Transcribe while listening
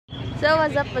So,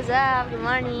 what's up? Good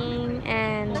morning.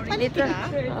 And dito,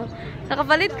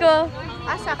 nakapalit ko.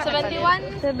 Asa ka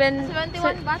 71?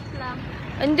 71 baht lang.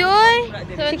 Enjoy!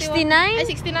 69? Ay,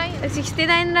 69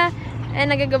 69. na. Eh,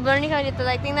 nagagabarni kami dito.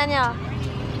 Like, tingnan nyo.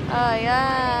 Oh,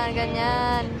 yan.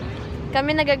 Ganyan.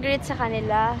 Kami nag-greet sa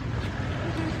kanila.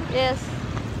 Yes.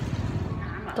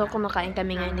 Ito, kumakain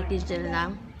kami ngayon ni Kizel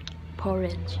ng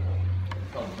porridge.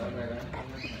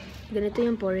 Ganito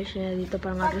yung porridge niya dito,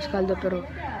 parang arroz caldo, pero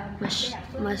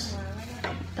mas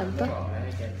tagto,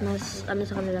 mas ano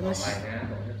sa kanila, mas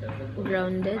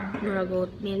grounded, murag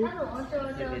oatmeal.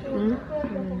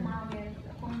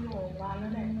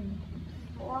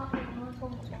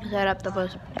 Masarap,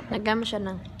 tapos nagama siya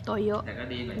ng toyo.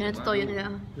 Ganito toyo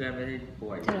nila.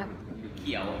 Sarap.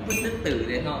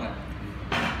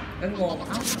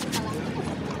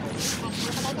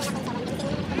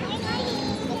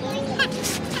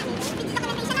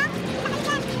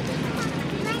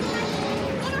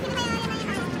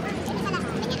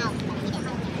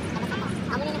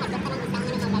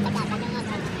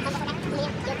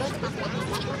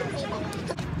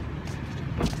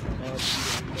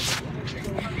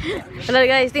 Wala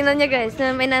guys, tingnan niya guys,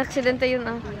 na may na-aksidente yun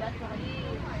ah.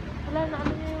 Wala na,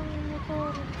 ano niya yung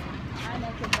motor.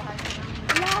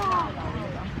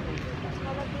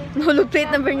 Wala!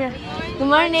 Plate number niya.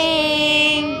 Good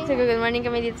morning! So good morning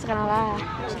kami dito sa kanila.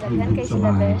 Yan kay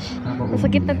sila Besh.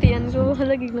 Masakit na tiyan ko,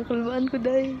 halagig na kalbaan ko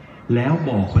dahil. แล้วบ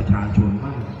อกประชาชน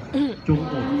ว่าจง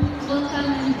อด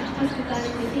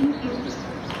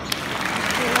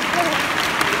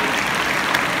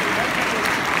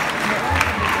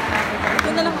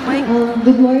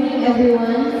Good morning,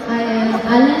 everyone. I am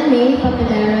Alan May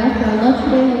Papadera from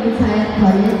Notre Dame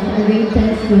College, a grade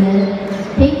 10 student.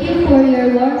 Thank you for your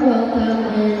warm welcome,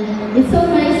 and it's so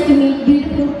nice to meet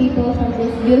beautiful people from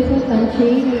this beautiful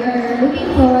country. We are looking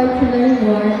forward to learn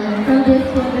more from this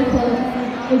wonderful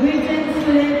grade 10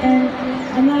 student, and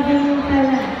I'm loving you,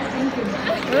 Thailand. Thank you.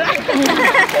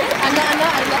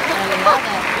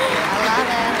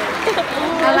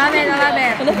 I love it.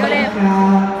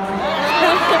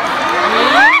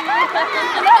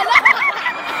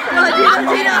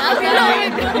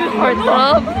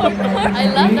 I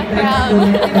love the crowd. Oh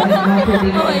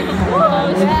my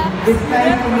gosh. It's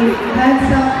nice to meet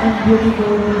handsome and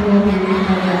beautiful people here in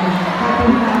Thailand.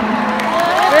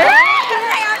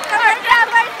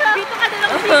 Dito ka na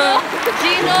lang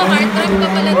Gino, heartthrob ka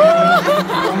pala dito.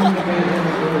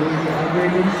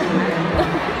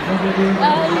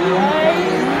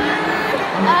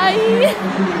 Ay!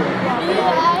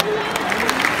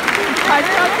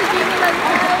 Heartthrob si Gino lang.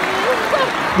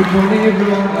 Good morning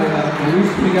everyone.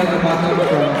 Luis Miguel Armata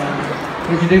from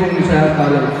President of Israel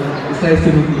College. It's nice to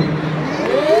meet you.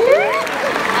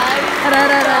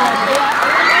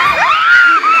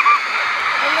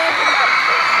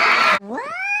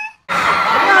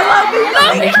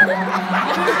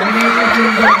 My name is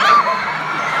Linder.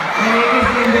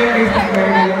 I'm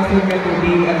very lucky to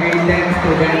be a grade 10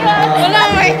 student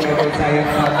of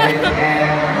Science College.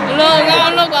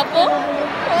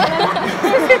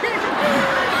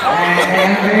 And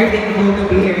I'm very thankful to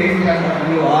be here in front of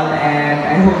you all, and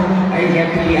I hope I get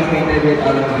to be acquainted with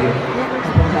all of you.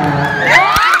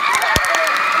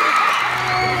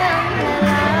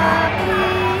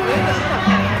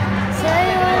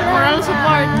 Moral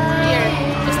support here,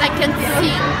 because I can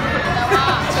see.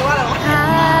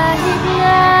 Kahit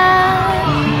na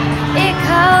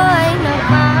ikaw ay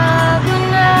nabago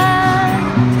na,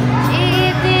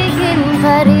 ibigin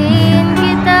pa rin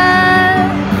kita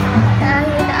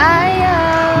kahit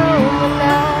ayaw mo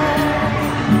na.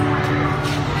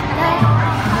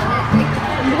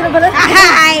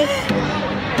 Hi!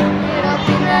 Pero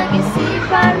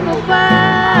pinag-isipan mo ba?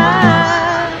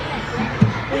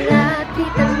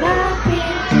 Lapit ang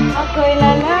lapit, ako'y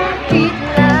lalapit.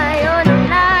 Layo ng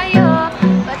layo,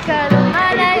 ba't ka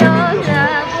lumalayo?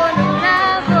 Labo ng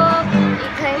labo,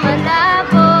 ika'y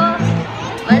malabo.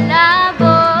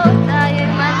 Malabo, tayo'y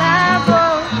malabo.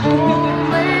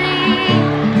 Bumalik,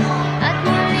 at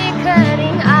muli ka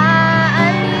ring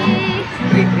aalis.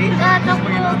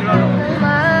 Tatakbo kang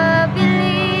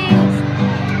mabilis,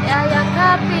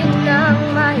 yayakapin ng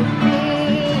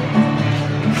mahigpit.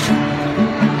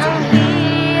 Ang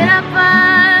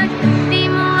hirapan, di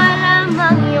mo alam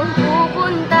ang iyong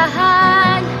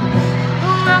pupuntahan.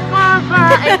 Kung ako ba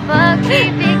ay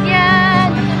pagbibigyan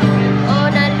o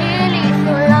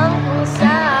nalilito lang kung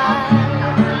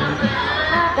saan.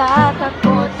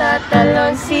 Tatakbo,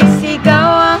 tatalon, sisigaw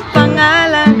ang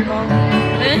pangalan mo.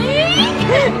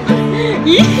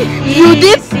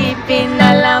 Isipin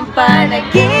na lang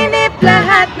panaginip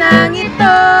lahat ng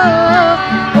ito.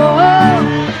 Oh, oh,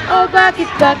 oh, bakit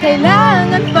ba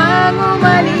kailangan pang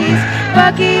umalis?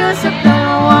 Pakiusap na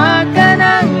huwag ka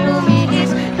nang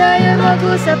lumihis. Tayo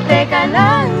mag-usap, teka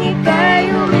lang, ika'y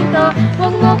huminto.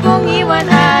 Huwag mo kong iwan,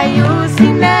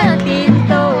 ayusin natin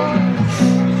to.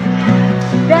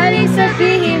 Dahil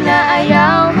sabihin na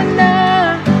ayaw mo na,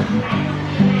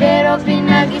 pero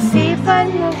pinag-isipan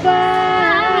mo ba?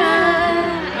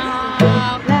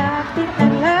 Lapit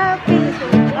ang lapit,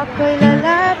 ako'y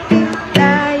lalapit.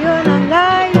 Layo ng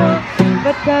layo,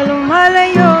 ba't ka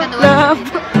lumalayo?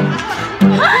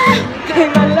 Kay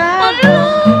malabo.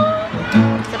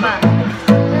 Isa pa.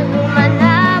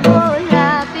 Malabo,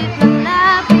 lapit ng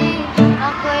lapit,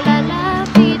 ako'y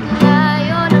lalapit.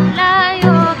 Layo ng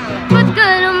layo, ba't ka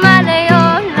lumalayo?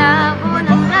 Labo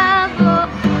ng labo,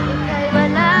 kay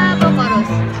malabo. Chorus.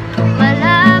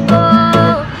 Malabo.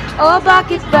 O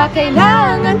bakit ba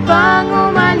kailangan pang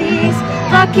umalis?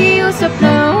 Pakiusap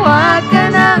na huwag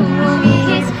ka nang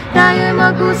lumihis. Tayo'y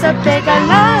mag-usap, teka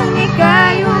lang,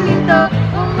 ika'y huminto.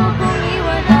 Huwag mo kong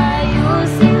iwan,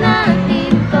 ayusin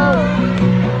natin to.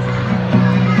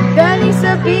 Galing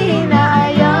sabihin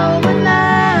na ayaw mo na,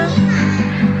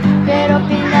 pero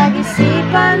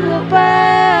pinag-isipan mo pa.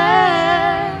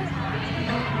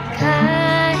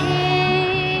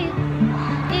 Kahit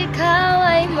ikaw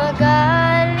ay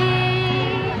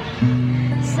magaling,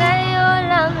 sa'yo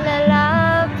lang lalapit.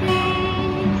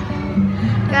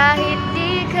 Kahit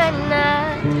di ka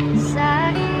na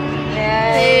sa'kin.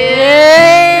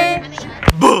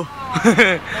 Boo!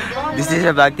 This is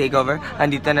a vlog takeover.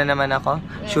 Andito na naman ako.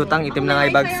 Shootang, itim na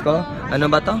nga yung bags ko. Ano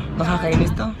ba to?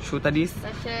 Nakakainis to? Shoota this?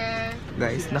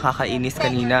 Guys, nakakainis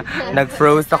kanina.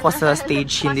 Nag-froze ako sa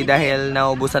stage, hindi dahil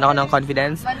naubusan ako ng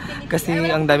confidence.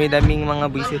 Kasi ang dami-daming mga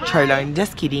buisit. Charlang,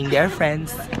 just kidding, they're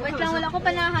friends.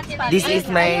 This is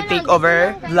my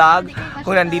takeover vlog.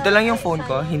 Kung nandito lang yung phone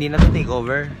ko, hindi na to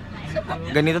takeover.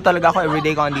 Ganito talaga ako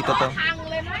everyday kung andito to.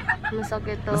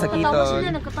 Masakit to. Masakit to.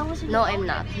 No, I'm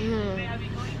not.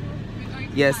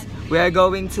 Yes, we are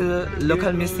going to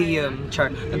local museum.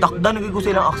 Char. Natakda,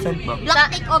 nagiging silang accent ba?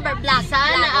 Black takeover, black.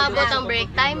 Saan naabot ang break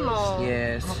time mo?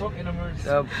 Yes.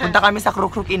 So, punta kami sa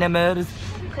Kruk Inamers.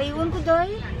 Kayuan ko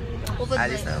dahil.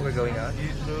 Alice na, we're going out.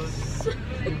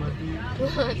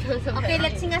 Okay,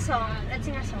 let's sing a song. Let's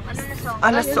sing a song. Ano na song?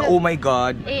 Ano sa, oh my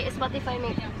God. Spotify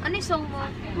me. Ano yung song mo?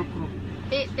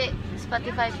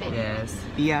 Spotify me. Yes.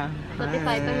 Pia.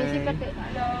 Spotify, Hi. pa-music ka.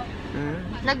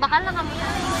 Nagbakal na kami.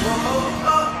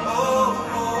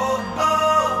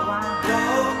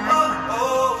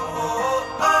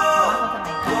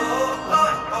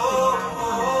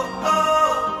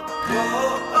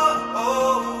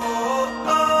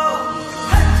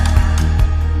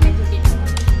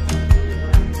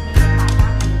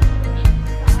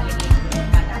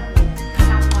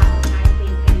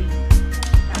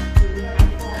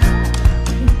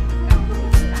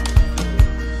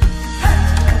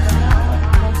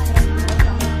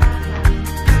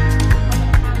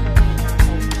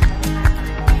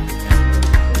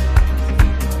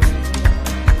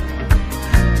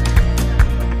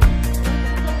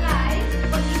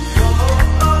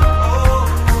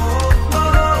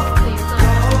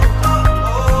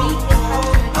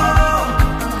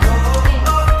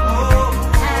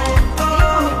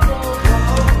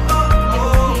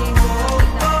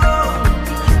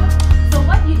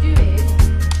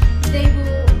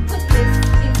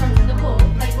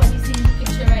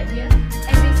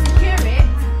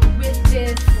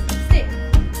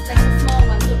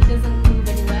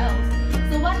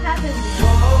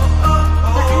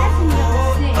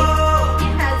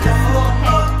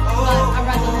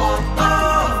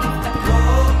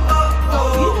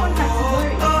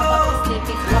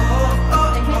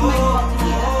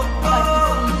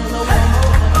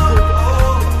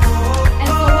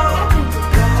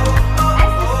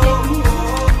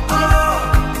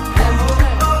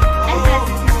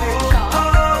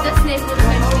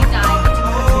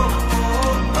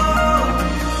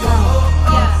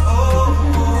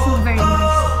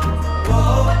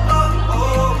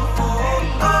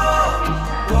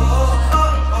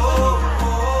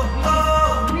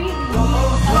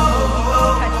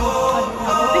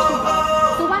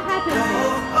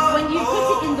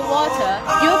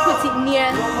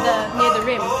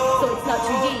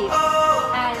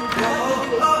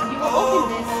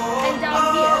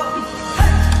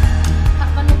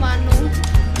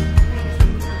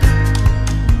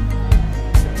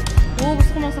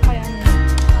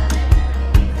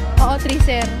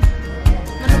 sir.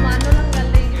 Mano-mano lang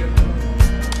galing.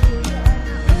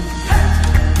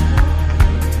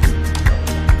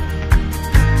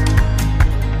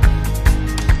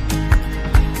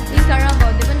 Yung Carabao,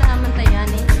 di ba nakamantay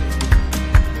yan eh?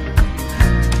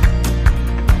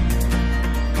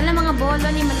 Doruelo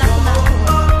ni malaki na ako.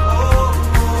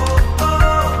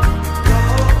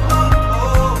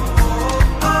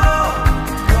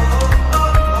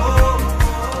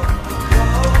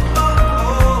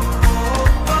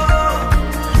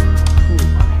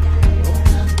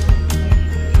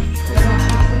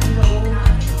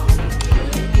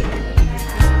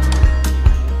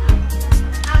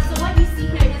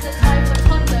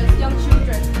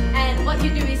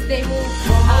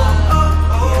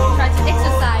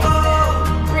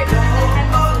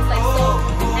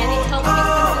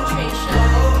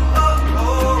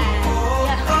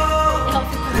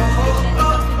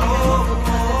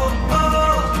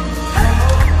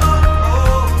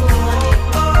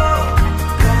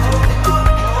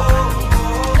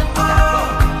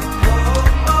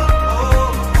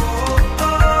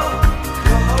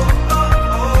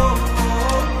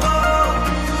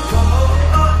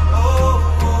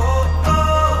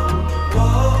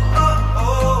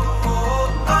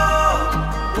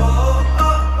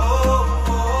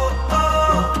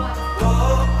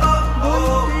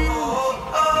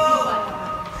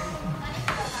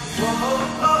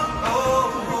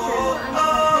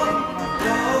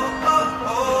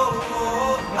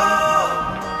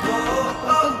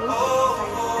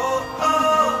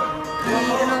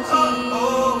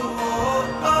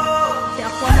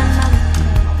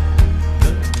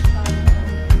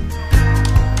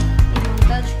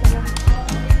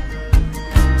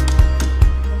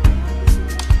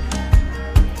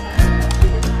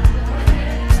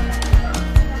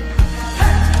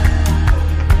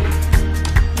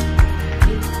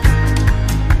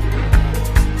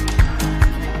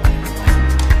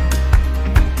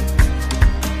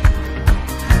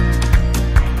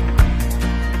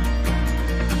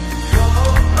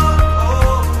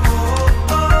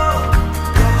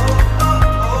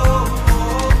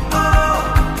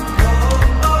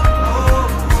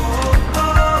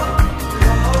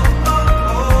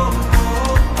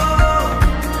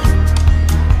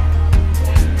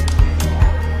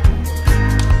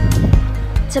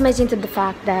 It's amazing to the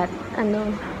fact that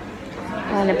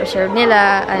na-preserve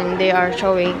nila and they are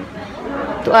showing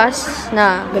to us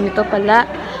na ganito pala.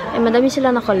 Ay madami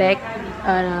sila na-collect.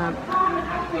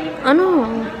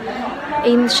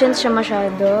 Ancient siya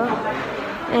masyado.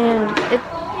 And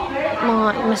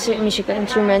mga musical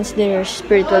instruments, their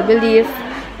spiritual belief,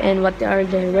 and what are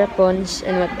their weapons,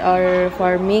 and what are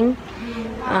farming.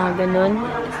 Ganon.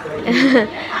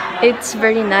 It's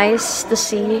very nice to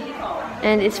see.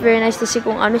 And it's very nice to see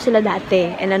kung ano sila dati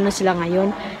and ano sila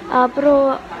ngayon.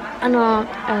 Pero,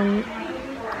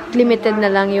 limited na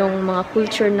lang yung mga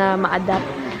culture na ma-adapt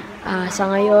sa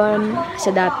ngayon,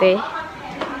 sa dati.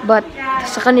 But,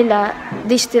 sa kanila,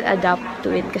 they still adapt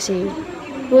to it kasi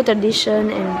through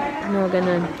tradition and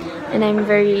ganun. And I'm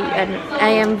very, ano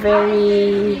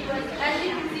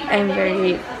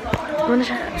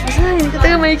siya? Hindi ko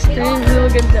taga ma-explain.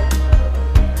 Maganda.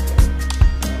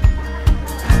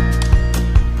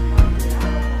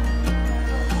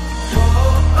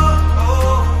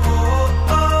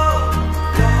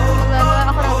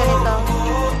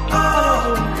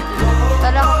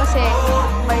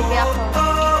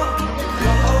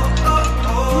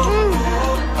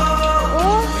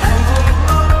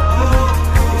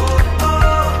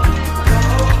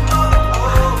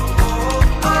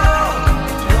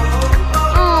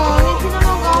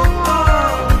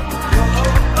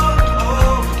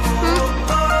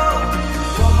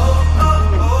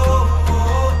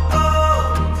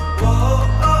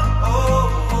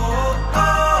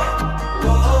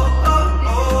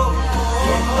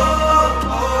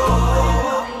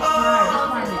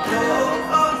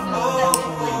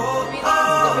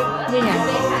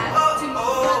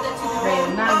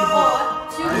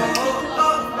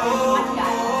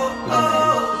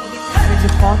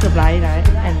 The blind eye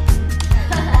and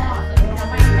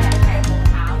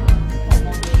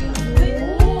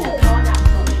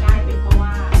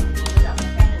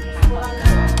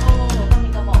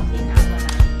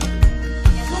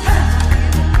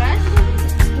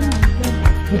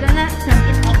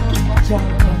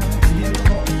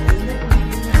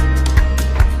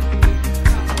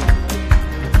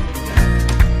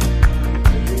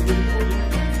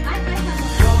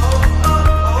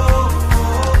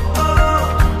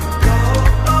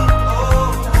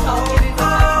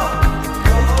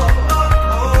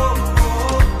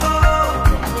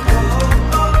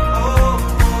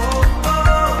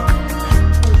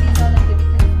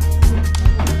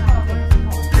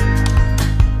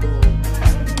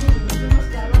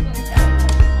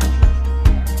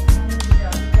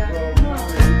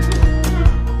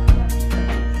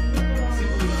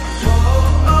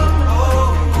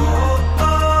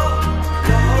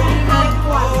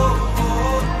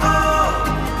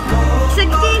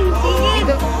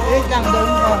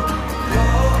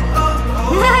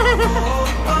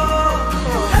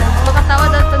Makatawa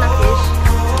daw ito na fish.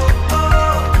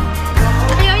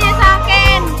 Ayaw niya sa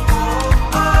akin!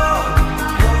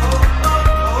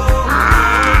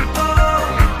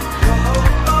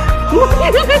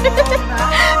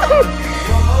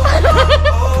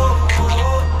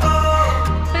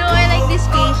 Pero I like this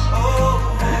fish.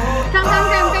 Come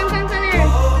here.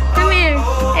 Come here.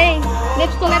 Hey,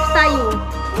 let's collapse tayo.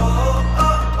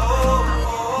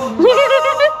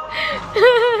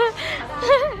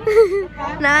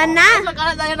 Nana!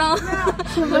 Magkala tayo na.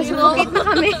 Masukit na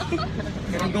kami.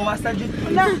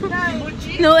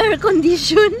 No air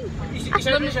condition.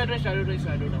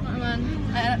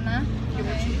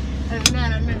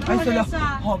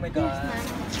 Oh my God.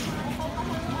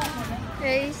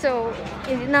 Okay, so,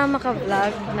 hindi na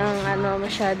maka-vlog ng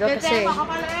masyado kasi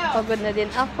pagod na din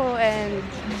ako and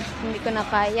hindi ko na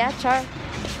kaya. Char.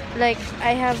 Like,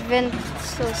 I haven't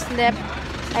slept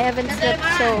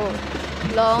so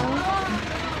long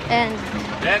and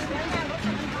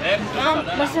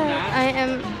basta I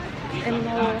am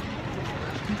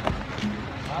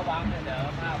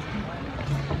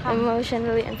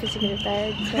emotionally and physically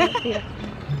tired. So, yeah.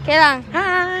 Okay lang.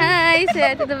 Hi!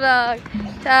 Say to the vlog.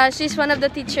 She's one of the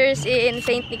teachers in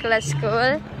St. Nicholas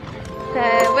School.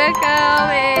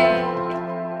 Welcome!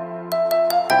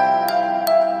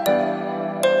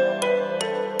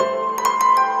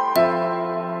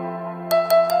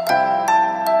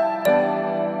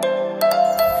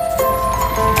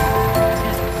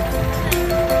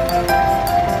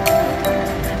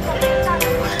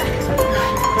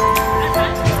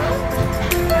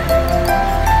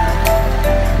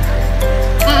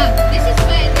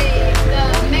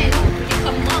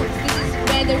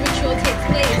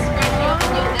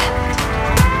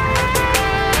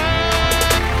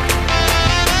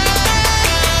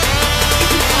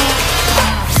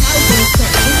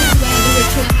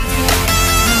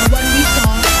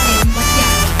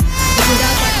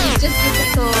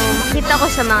 Kita ko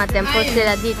sa mga temples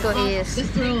nila dito is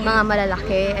mga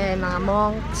malalaki and mga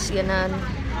monks, ganun.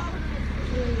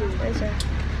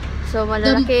 So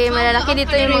malalaki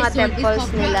dito yung mga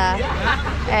temples nila.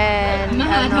 And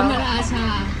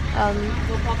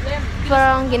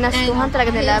parang ginastuhan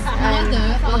talaga nila.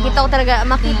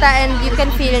 Makita and you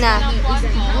can feel na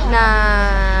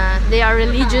they are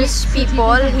religious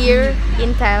people here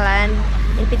in Thailand,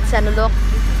 in Pitsanulok.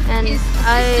 And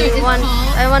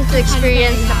I want to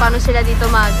experience na paano sila dito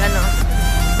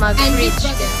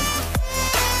mag-preach.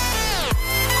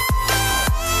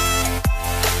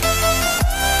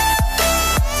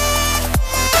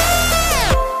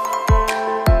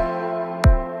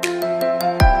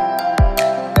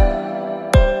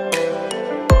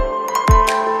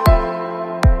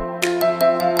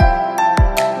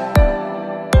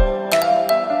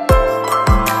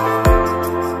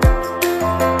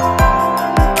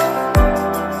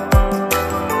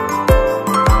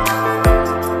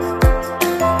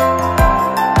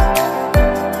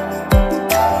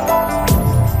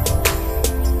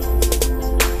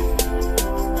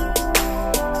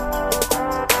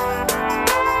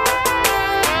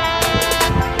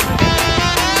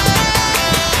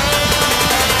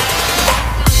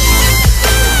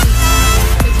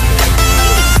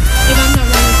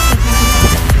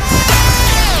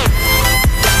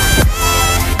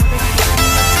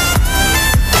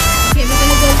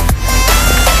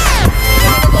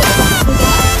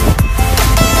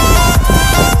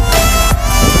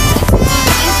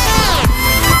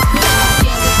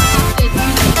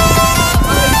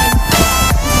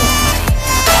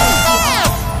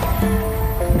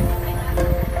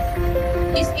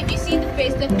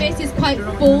 The face is quite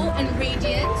full and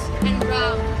radiant and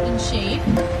round in shape.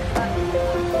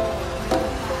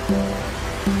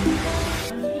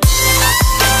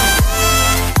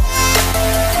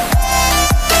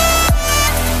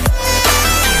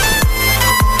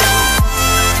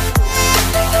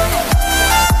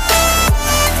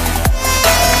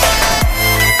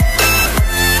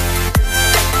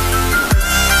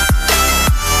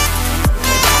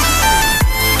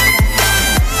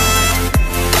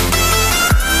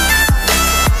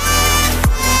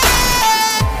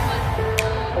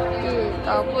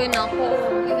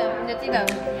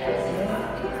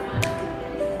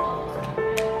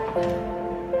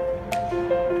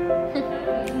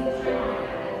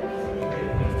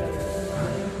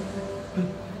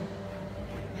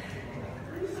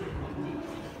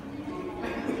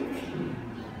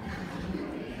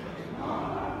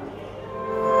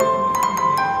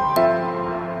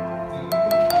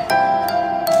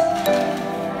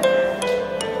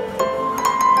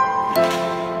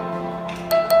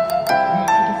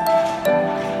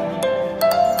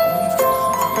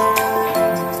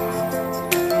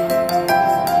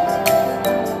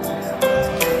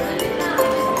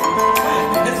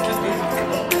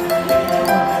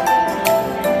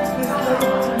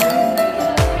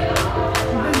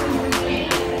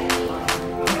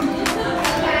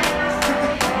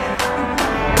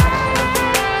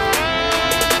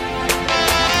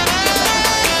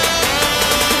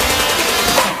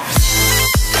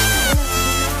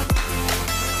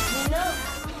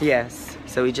 Yes.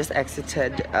 So we just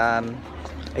exited.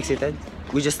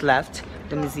 We just left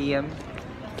the museum.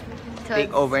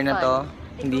 Take over na to.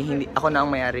 Hindi. Ako na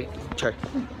ang mayari. Sure.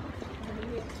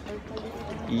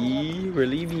 We're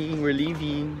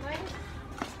leaving.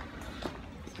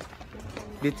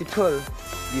 Beautiful.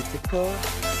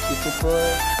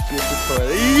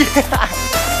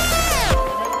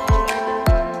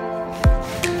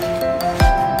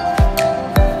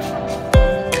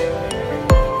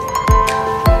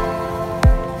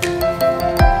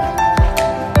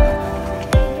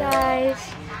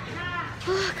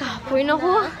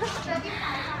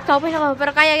 Kapoy na ako.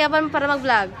 Pero kaya yapan para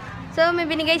mag-vlog. So, may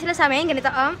binigay sila sa amin.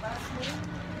 Ganito,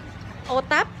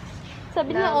 otap.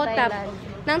 Sabi nila otap.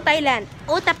 Ng Thailand.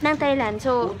 Otap ng Thailand.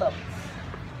 So,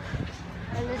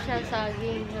 Ano siya,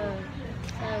 saging.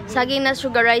 saging na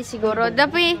sugar rice siguro.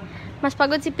 Dapat mas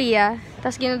pagod si Pia.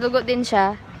 Tapos ginudugot din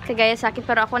siya. Kagaya sa akin.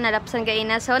 Pero ako nalapsan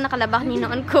gaina. So, nakalabak ni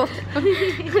noon ko.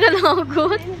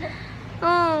 Nakalagot.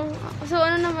 Oh. So,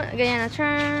 ano naman. Ganyan na.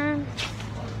 Tran.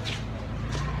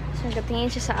 So, nagatingin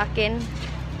siya sa akin.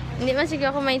 Hindi man siguro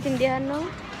ako maintindihan, no?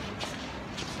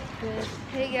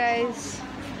 Hey guys.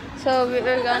 So,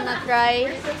 we're gonna try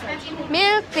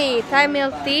milk tea. Thai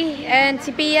milk tea. And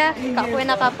si Pia, kapoy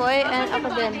na kapoy. And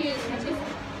ako din.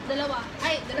 Dalawa.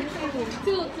 Ay,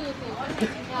 two.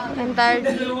 And tired.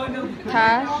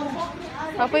 Ha?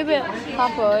 Kapoy ba?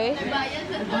 Kapoy?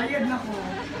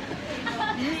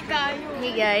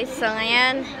 Hey guys. So,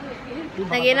 ngayon,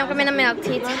 nagiinom kami ng milk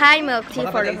tea. Thai milk tea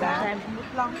for the first time.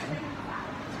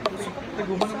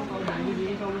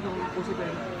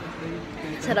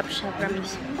 Sarap siya,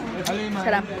 promise.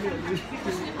 Sarap.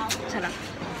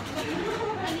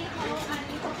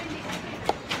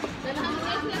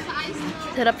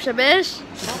 Sarap siya, besh.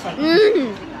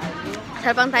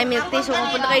 Sarap ang Thai milk tea. So,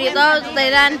 kung punta kayo dito sa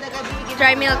Thailand,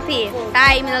 try milk tea.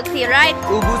 Thai milk tea, right?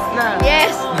 Ubus na.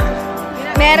 Yes.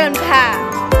 Meron pa.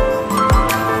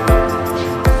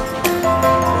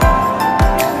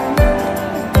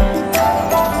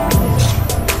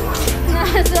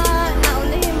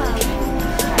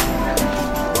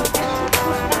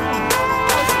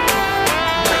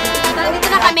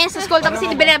 Sa school, tapos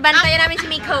binabantayan namin si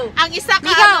Miko. Ang isa ka,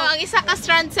 Miko! ang isa ka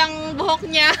strands ang buhok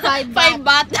niya. 5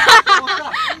 baht.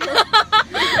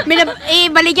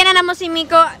 Baligyan na naman si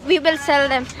Miko. We will sell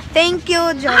them. Thank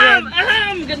you, Joel.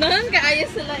 Ganun,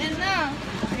 kaayos sila yan na.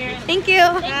 Thank you.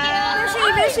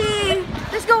 Beshi.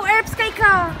 Let's go, Erbs kay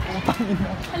ka.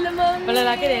 Alam mo.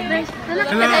 Malalaki din.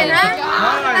 Lalaki ka din, ha?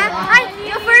 Ay,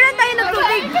 offeran tayo ng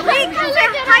tubig. Mig,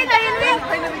 hi tayo, Mig.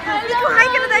 Miko, hi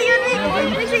ka na tayo, Mig.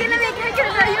 Sige na, Mig. Hi ka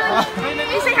na tayo.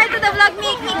 Say hi to the vlog,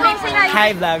 Mig. Miko, say hi.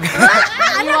 Hi vlog.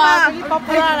 Ano ba?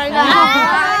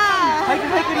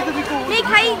 Mig,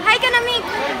 hi ka na, Mig.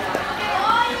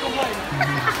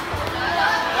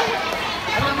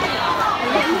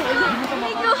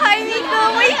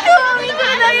 Miko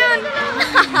na tayo.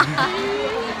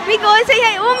 Miko, say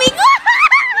hi. Oh, Miko!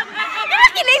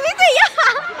 Kinay mo sa iya.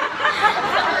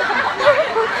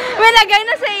 May lagay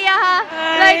na sa iya, ha?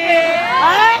 Like,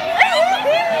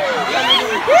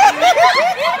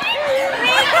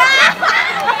 Miko!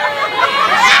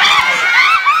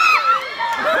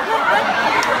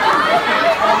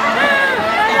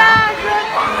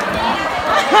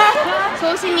 So,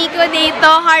 si Miko dito,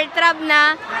 heartthrob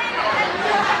na.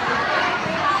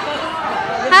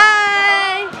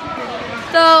 Hi!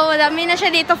 So, dami na siya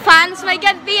dito. Fans, my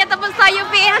God, Pia. Tapos tayo,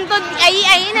 Pia. Hantod,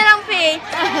 ay na lang, Pia.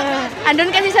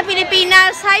 Andun kasi sa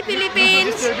Pilipinas. Hi,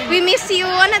 Philippines. We miss you.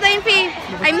 Ano tayo, Pia?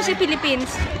 I miss you,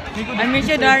 Philippines. I miss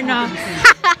you, Darna.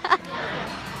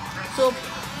 So,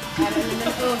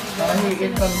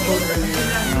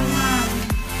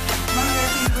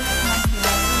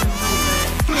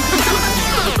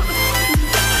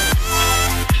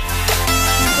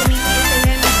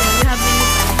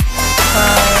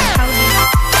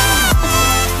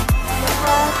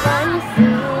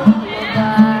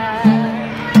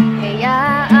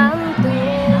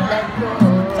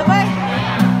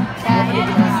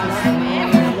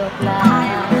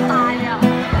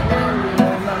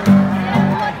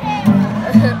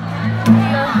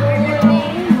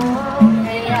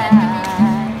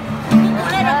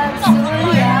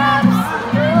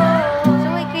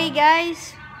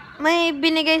 may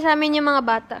binigay sa amin yung mga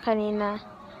bata kanina.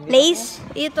 Lace.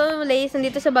 Ito, lace.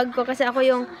 Nandito sa bag ko kasi ako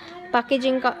yung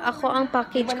packaging, ako ang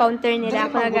package counter nila.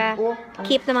 Ako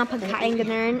naga-keep ng mga pagkain,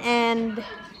 ganun. And,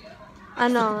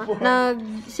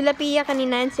 sila Pia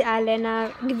kanina and si Ale,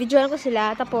 nag-videoan ko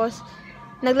sila. Tapos,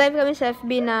 nag-live kami sa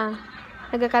FB na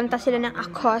nagkakanta sila ng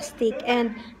acoustic.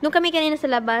 And, nung kami kanina sa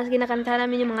labas, ginakanta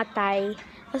namin yung mga Thai.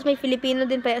 Tapos may Filipino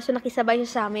din pa, so nakisabay siya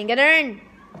sa amin.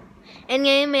 Ganun! And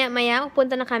ngayon, maya-maya,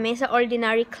 pupunta na kami sa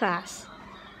ordinary class.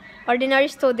 Ordinary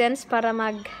students para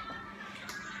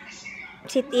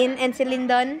sit-in. And si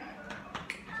Lyndon,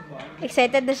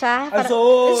 excited na siya.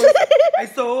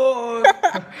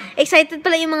 Excited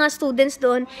pala yung mga students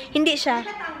doon. Hindi siya.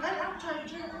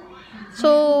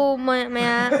 So,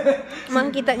 maya,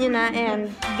 makikita nyo na.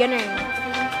 And, ganun.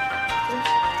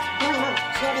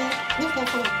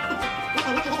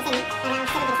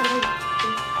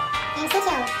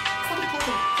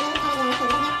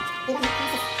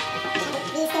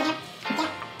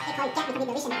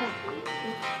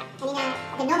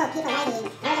 The noble people, right? The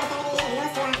royal family and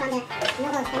those who are from the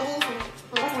noble families and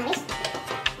those who are rich.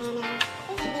 And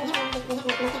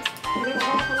we have no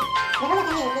text. The royal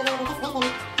family, we will just rate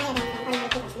them higher than ordinary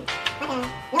people. But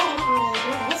the lower than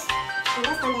that are the rich. And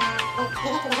those from the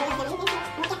relate to the royal family, they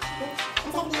have no text.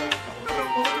 Considered to be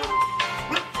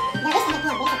but the rich and the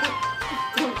poor, they have that big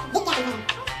gap in heaven.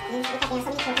 Because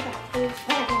there are so many poor people in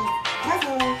royal families. Those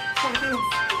who are farmers. You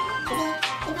see,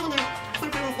 in heaven now, some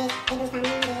farmers, they do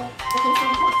farming, they can sell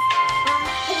the products.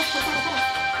 They just can sell the products.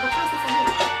 The price is so high.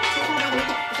 So by the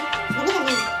market, the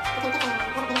middleman, you can get a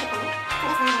lot of benefit from it. So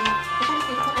that's why the farmers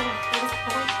can take over this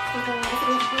program to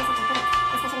receive the price of the products,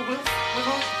 especially rice,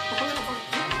 rubber, coconut, and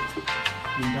so on.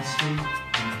 Industry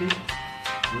country,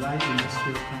 light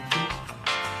industrial country,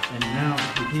 and now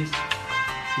it is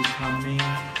becoming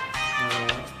a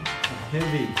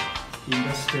heavy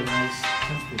industrialized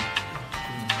country.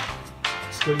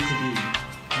 It's going to be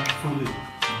not fully.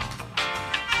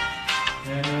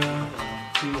 And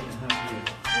 2.5 years.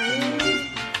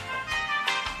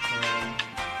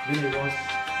 When I was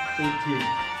 18,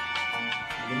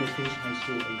 when I finished high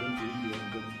school, I went to India and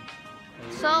then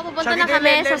So, pupunta na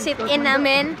kami sa sit-in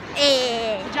namin.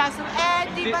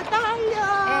 Di ba tayo?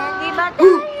 Di ba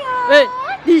tayo?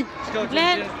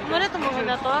 Glenn, muna ito mga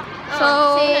na to. So,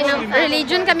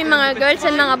 religion kami mga girls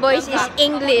and mga boys is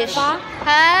English.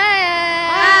 Hi!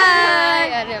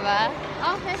 Diba?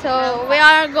 Okay. So, we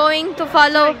are going to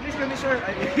follow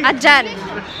Ajan.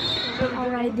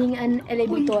 Riding an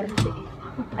elevator.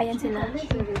 Ayan sila.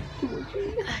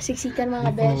 Siksikan mga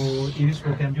besh. English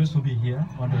program used to be here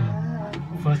on the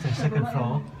first and second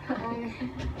floor.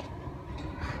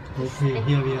 Okay,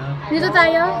 here we are. Dito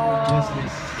tayo. Yes,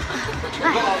 yes.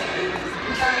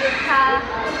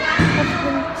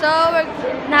 So,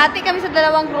 nahati kami sa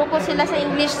dalawang grupo. Sila sa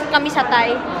English, kami sa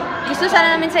Thai. Gusto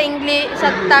sana namin sa English,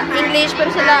 pero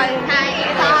sila...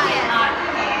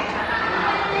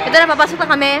 Ito na, papasok na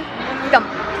kami. Come.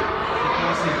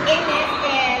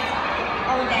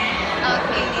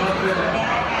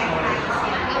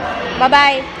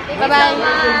 Bye-bye. Bye-bye.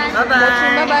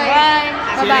 Bye-bye.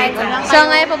 Bye-bye. So,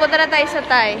 ngayon, pupunta na tayo sa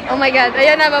Thai. Oh my God.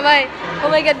 Ayun na, bye-bye. Oh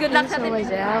my God, good luck sa atin. So,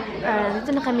 what's up? Dito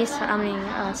na kami sa aming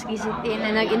sit-in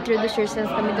and nag-introduce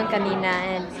yourself kami doon kanina.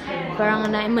 And parang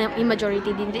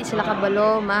majority din sila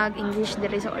kabalo mag-English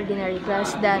dire sa ordinary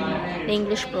class than the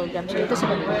English program. So, ito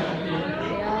sa kabalo.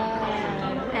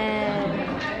 And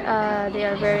they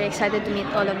are very excited to meet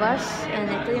all of us. And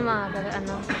ito yung mga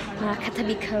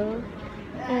katabi ko.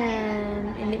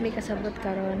 And hindi may kasabot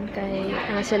karon kay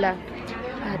sila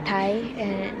Thai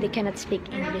and they cannot speak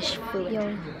English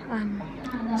fluent.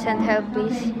 Send help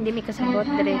please. Hindi may kasabot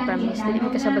dire, promise. Hindi may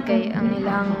kasabot kay ang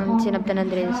ilang sinabtanan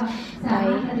dire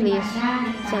Thai. Please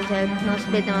send help. No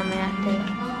split na mamaya.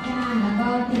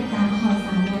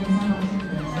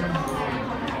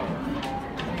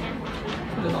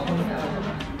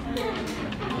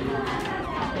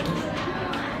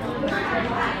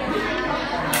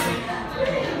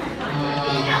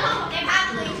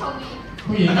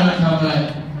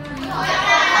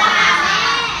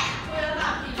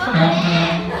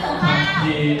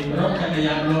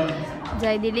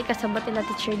 Jai dili kasabot nila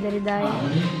teacher dari dai.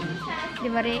 Di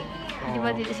ba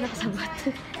dili sila kasabot.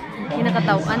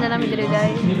 Kinakatawan na namin dari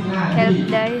dai. Help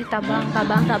dai, tabang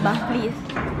please.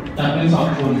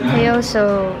 Ayo,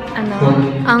 so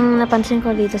ang napansin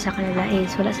ko dito sa kanila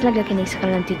is wala sila gakinig sa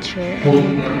kanilang teacher.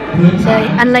 So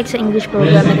unlike sa English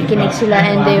program, nakikinig sila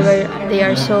and they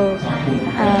are so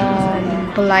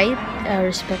polite,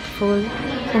 respectful.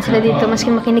 And sila dito,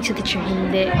 maski makinig sa teacher,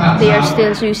 hindi. They are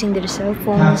still using their cell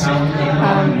phones,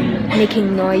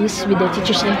 making noise with their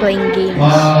teachers and playing games.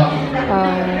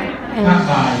 And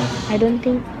I don't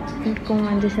think kung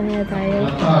andun nila tayo.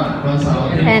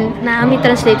 And naami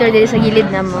translator dito sa gilid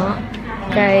na mo.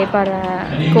 Kay para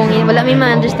kung wala may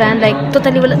ma-understand, like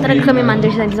totally wala talaga kami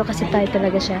ma-understand dito kasi tayo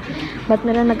talaga siya. But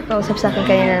meron nagkakausap sa akin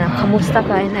kanina na kamusta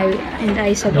ka, and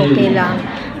I said okay lang.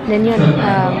 Then yun,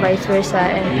 vice versa,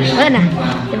 and wala na.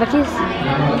 Diba kiss?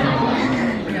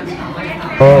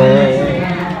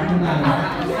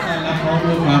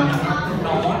 welcome.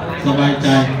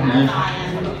 Sukothai.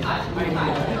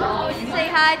 Say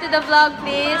hi to the vlog,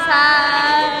 please.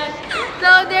 Hi.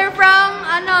 So they're from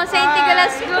St.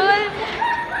 Nicholas School.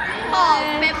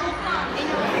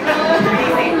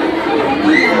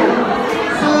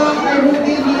 So I will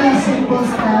give you a simple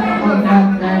step on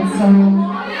that. So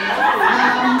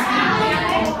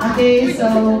okay,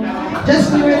 so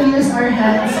just we will use our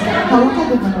hands.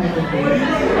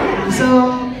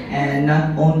 And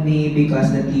not only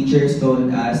because the teachers told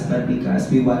us, but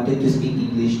because we wanted to speak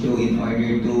English too in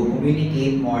order to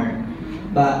communicate more.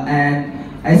 And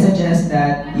I suggest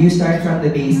that you start from the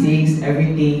basics.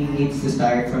 Everything needs to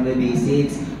start from the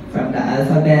basics, from the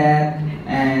alphabet,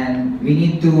 and we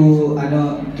need to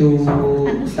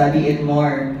study it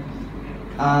more.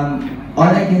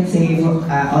 All I can say,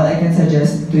 all I can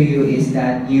suggest to you is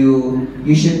that you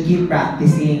should keep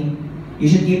practicing. You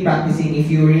should keep practicing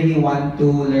if you really want to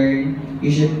learn.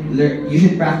 You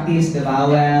should practice the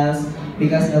vowels,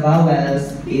 because the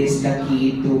vowels is the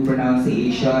key to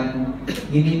pronunciation.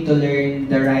 You need to learn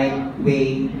the right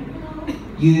way.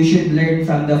 You should learn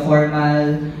from the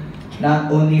formal, not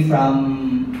only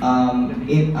from not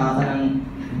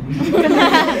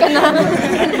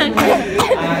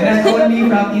only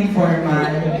from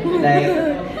informal. Like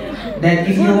that,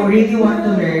 if you really want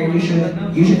to learn, you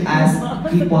should ask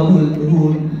people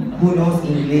who knows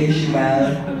English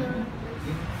well.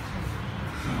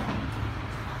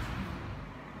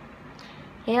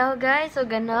 Yo guys, so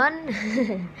ganon.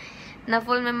 Na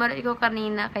full memory ko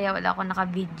kanina, kaya wala ako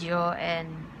naka-video, and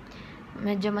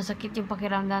medyo masakit yung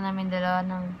pakiramdam namin dalawa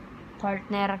ng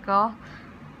partner ko.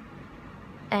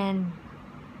 And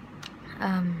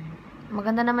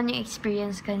maganda naman yung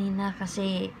experience kanina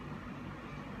kasi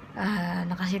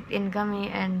nakasit in kami,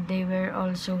 and they were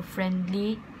also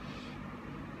friendly.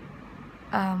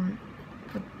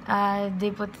 They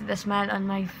put a smile on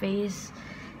my face,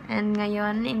 and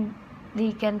ngayon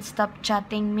they can't stop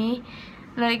chatting me.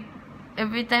 Like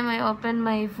every time I open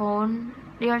my phone,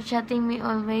 they are chatting me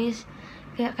always.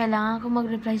 Kaya kailangan ko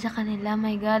mag-reply sa kanila.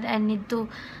 My God, I need to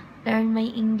learn my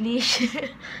English.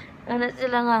 Ano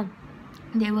sila nga,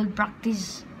 they will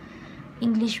practice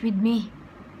English with me.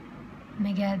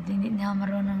 My God, hindi na ako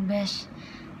marunong, besh.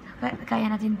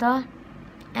 Kaya natin to.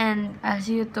 And I'll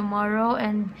see you tomorrow.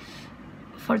 And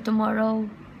for tomorrow,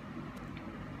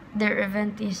 their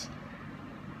event is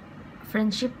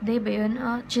Friendship Day ba yun?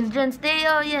 Children's Day.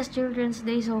 Oh yes, Children's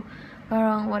Day. So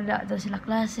parang wala daw sila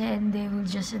klase, and they will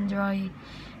just enjoy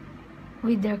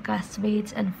with their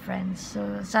classmates and friends.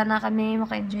 So sana kami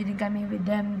maka-enjoy din kami with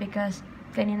them, because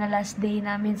kanina last day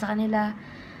namin sa kanila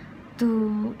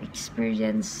to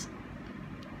experience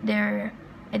their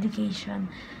education.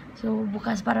 So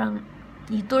bukas parang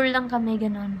i-tour lang kami,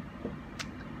 ganon.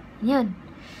 Yan.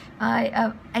 I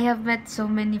have met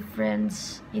so many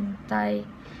friends in Thai,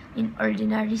 in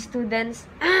ordinary students.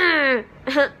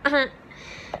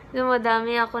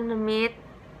 Dumadami ako na-meet.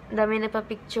 Dami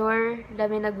nagpa-picture,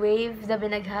 dami nag-wave, dami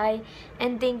nag-hi.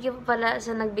 And thank you pala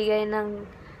sa nagbigay ng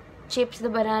chips na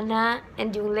banana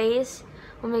and yung lace.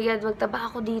 Oh my God,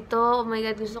 magtaba ako dito. Oh my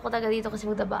God, gusto ko talaga dito kasi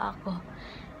magtaba ako.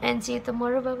 And see you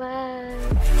tomorrow.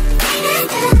 Bye-bye!